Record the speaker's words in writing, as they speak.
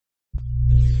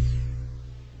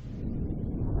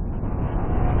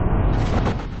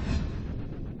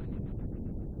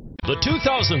the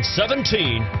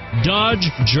 2017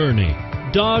 Dodge Journey.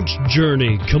 Dodge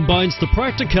Journey combines the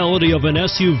practicality of an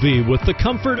SUV with the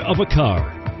comfort of a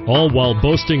car, all while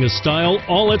boasting a style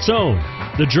all its own.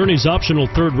 The Journey's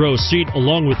optional third-row seat,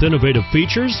 along with innovative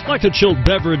features like a chilled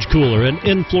beverage cooler and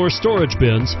in-floor storage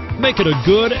bins, make it a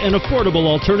good and affordable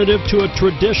alternative to a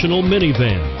traditional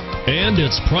minivan. And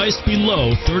it's priced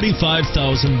below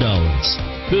 $35,000.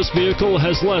 This vehicle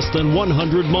has less than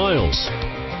 100 miles.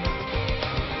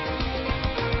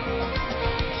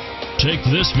 Take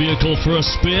this vehicle for a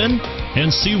spin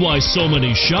and see why so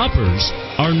many shoppers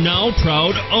are now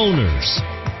proud owners.